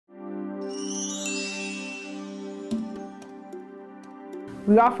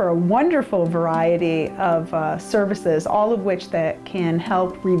We offer a wonderful variety of services, all of which that can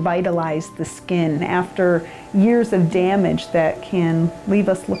help revitalize the skin after years of damage that can leave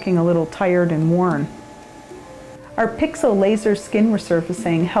us looking a little tired and worn. Our Pixel laser skin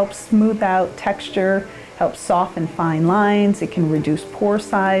resurfacing helps smooth out texture, helps soften fine lines, it can reduce pore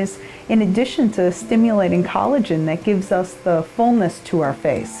size, in addition to stimulating collagen that gives us the fullness to our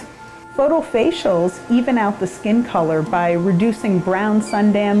face. Photofacials even out the skin color by reducing brown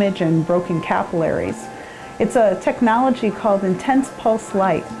sun damage and broken capillaries. It's a technology called intense pulse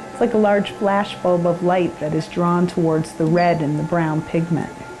light. It's like a large flash bulb of light that is drawn towards the red and the brown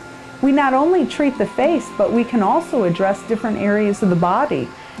pigment. We not only treat the face, but we can also address different areas of the body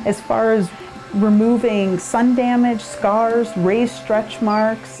as far as removing sun damage, scars, raised stretch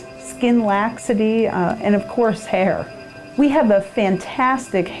marks, skin laxity, and of course hair. We have a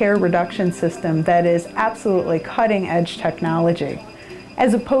fantastic hair reduction system that is absolutely cutting-edge technology.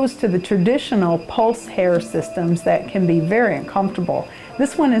 As opposed to the traditional pulse hair systems that can be very uncomfortable,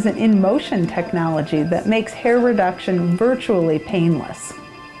 this one is an in-motion technology that makes hair reduction virtually painless.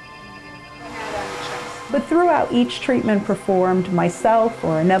 But throughout each treatment performed, myself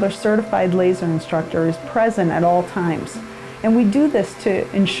or another certified laser instructor is present at all times. And we do this to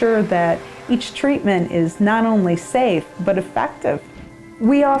ensure that each treatment is not only safe, but effective.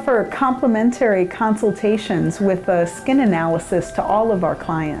 We offer complimentary consultations with a skin analysis to all of our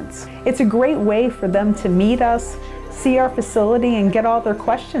clients. It's a great way for them to meet us, see our facility, and get all their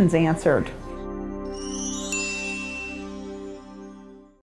questions answered.